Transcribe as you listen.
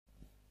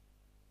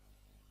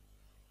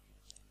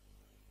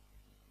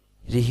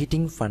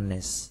Reheating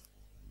furnace.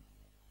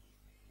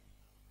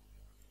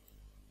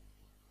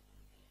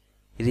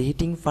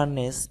 Reheating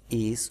furnace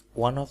is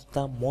one of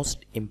the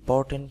most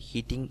important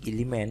heating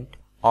element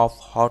of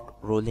hot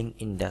rolling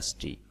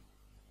industry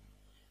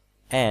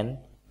and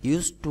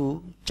used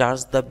to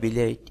charge the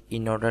billet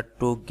in order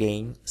to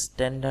gain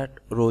standard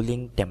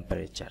rolling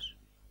temperature.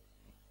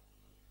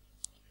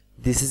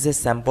 This is a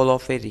sample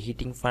of a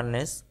reheating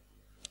furnace.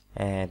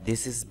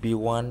 This is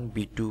B1,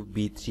 B2,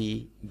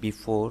 B3,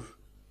 B4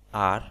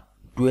 are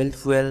dual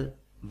fuel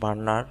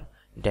burner.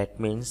 That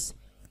means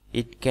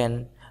it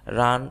can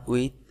run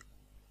with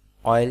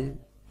oil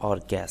or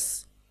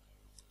gas.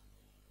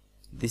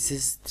 This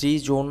is 3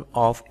 zone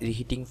of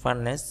reheating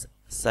furnace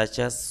such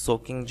as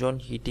soaking zone,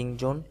 heating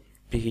zone,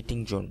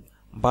 preheating zone,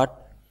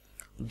 but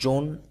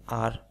zone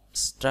are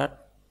start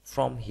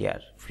from here: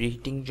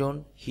 preheating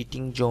zone,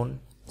 heating zone,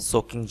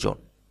 soaking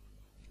zone.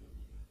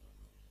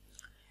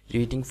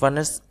 Reheating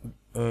furnace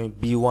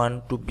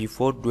B1 to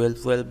B4 dual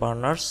fuel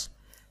burners.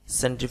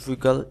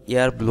 Centrifugal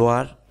air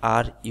blower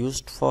are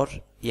used for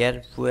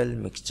air fuel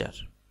mixture.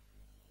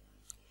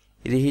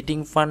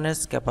 Reheating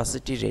furnace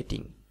capacity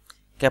rating.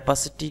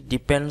 Capacity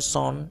depends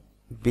on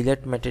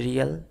billet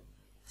material,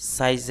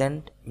 size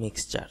and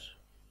mixture.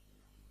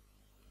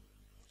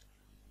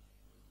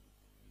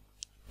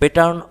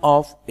 Pattern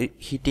of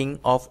heating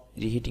of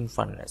reheating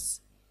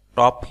furnace: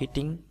 top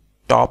heating,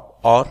 top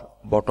or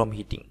bottom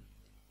heating.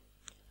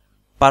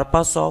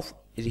 Purpose of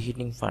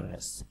reheating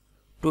furnace: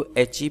 to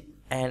achieve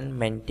and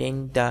maintain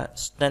the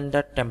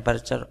standard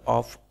temperature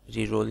of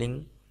rerolling,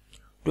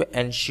 to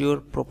ensure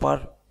proper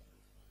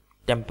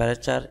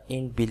temperature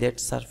in billet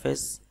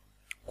surface,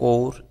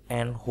 core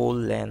and hole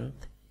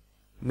length,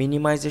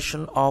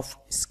 minimization of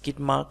skid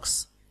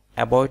marks,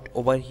 avoid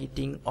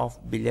overheating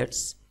of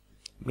billets,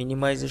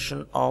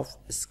 minimization of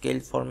scale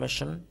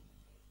formation,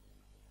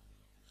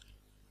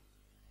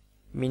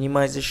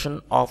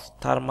 minimization of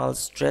thermal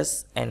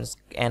stress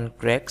and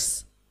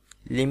cracks,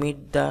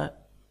 limit the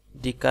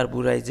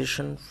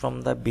decarburization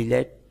from the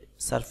billet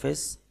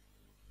surface.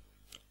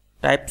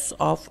 Types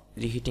of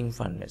reheating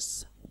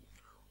furnace: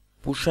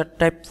 pusher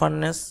type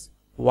furnace,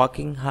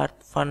 working hearth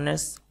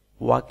furnace,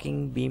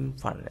 working beam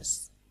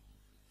furnace.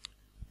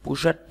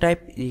 Pusher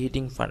type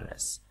reheating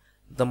furnace.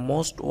 The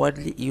most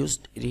widely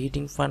used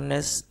reheating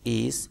furnace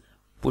is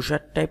pusher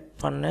type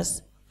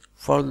furnace.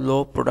 For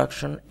low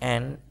production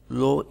and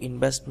low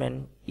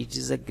investment, it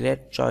is a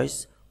great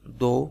choice,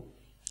 though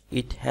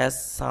it has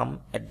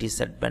some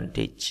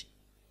disadvantage.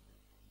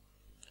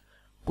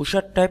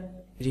 Pusher type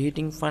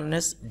reheating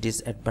furnace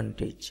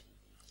disadvantage: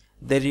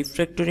 the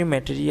refractory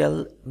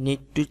material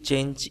need to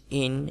change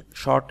in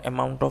short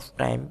amount of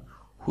time,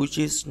 which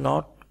is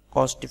not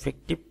cost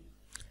effective.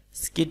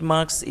 Skid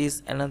marks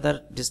is another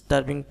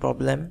disturbing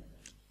problem,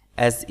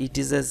 as it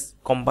is a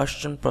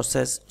combustion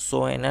process,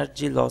 so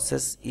energy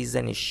losses is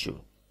an issue.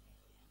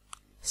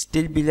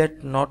 Steel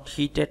billet not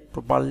heated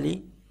properly.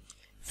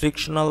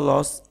 Frictional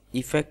loss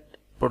affect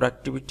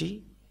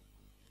productivity.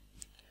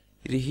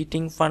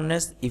 Reheating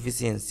furnace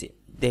efficiency.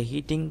 The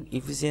heating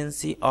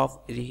efficiency of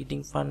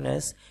reheating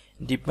furnace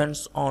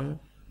depends on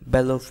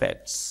bellow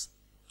facts.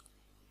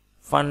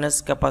 Furnace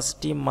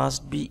capacity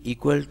must be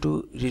equal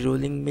to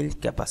rerolling mill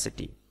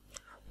capacity.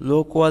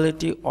 Low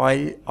quality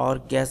oil or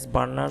gas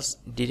burners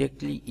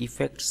directly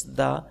affects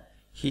the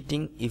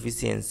heating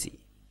efficiency.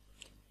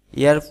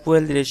 Air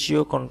fuel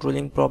ratio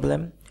controlling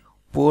problem,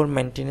 poor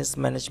maintenance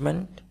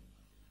management.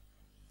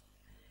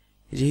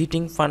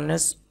 Reheating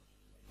furnace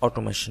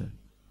automation.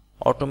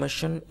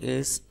 Automation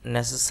is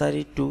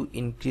necessary to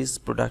increase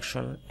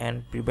production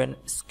and prevent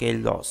scale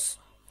loss.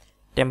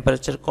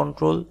 Temperature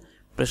control,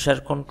 pressure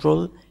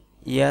control,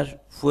 air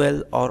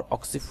fuel or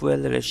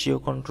oxy-fuel ratio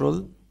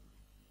control.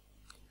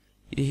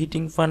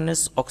 Reheating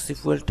furnace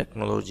oxy-fuel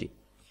technology.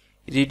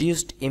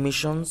 Reduced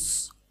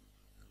emissions,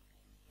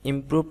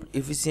 improved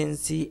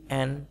efficiency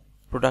and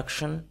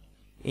production,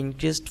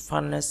 increased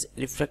furnace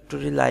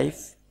refractory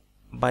life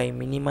by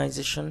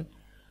minimization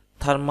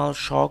thermal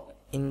shock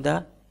in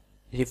the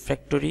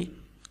refractory,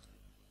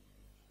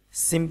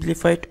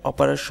 simplified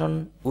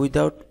operation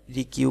without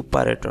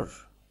recuperator.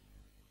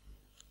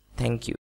 Thank you.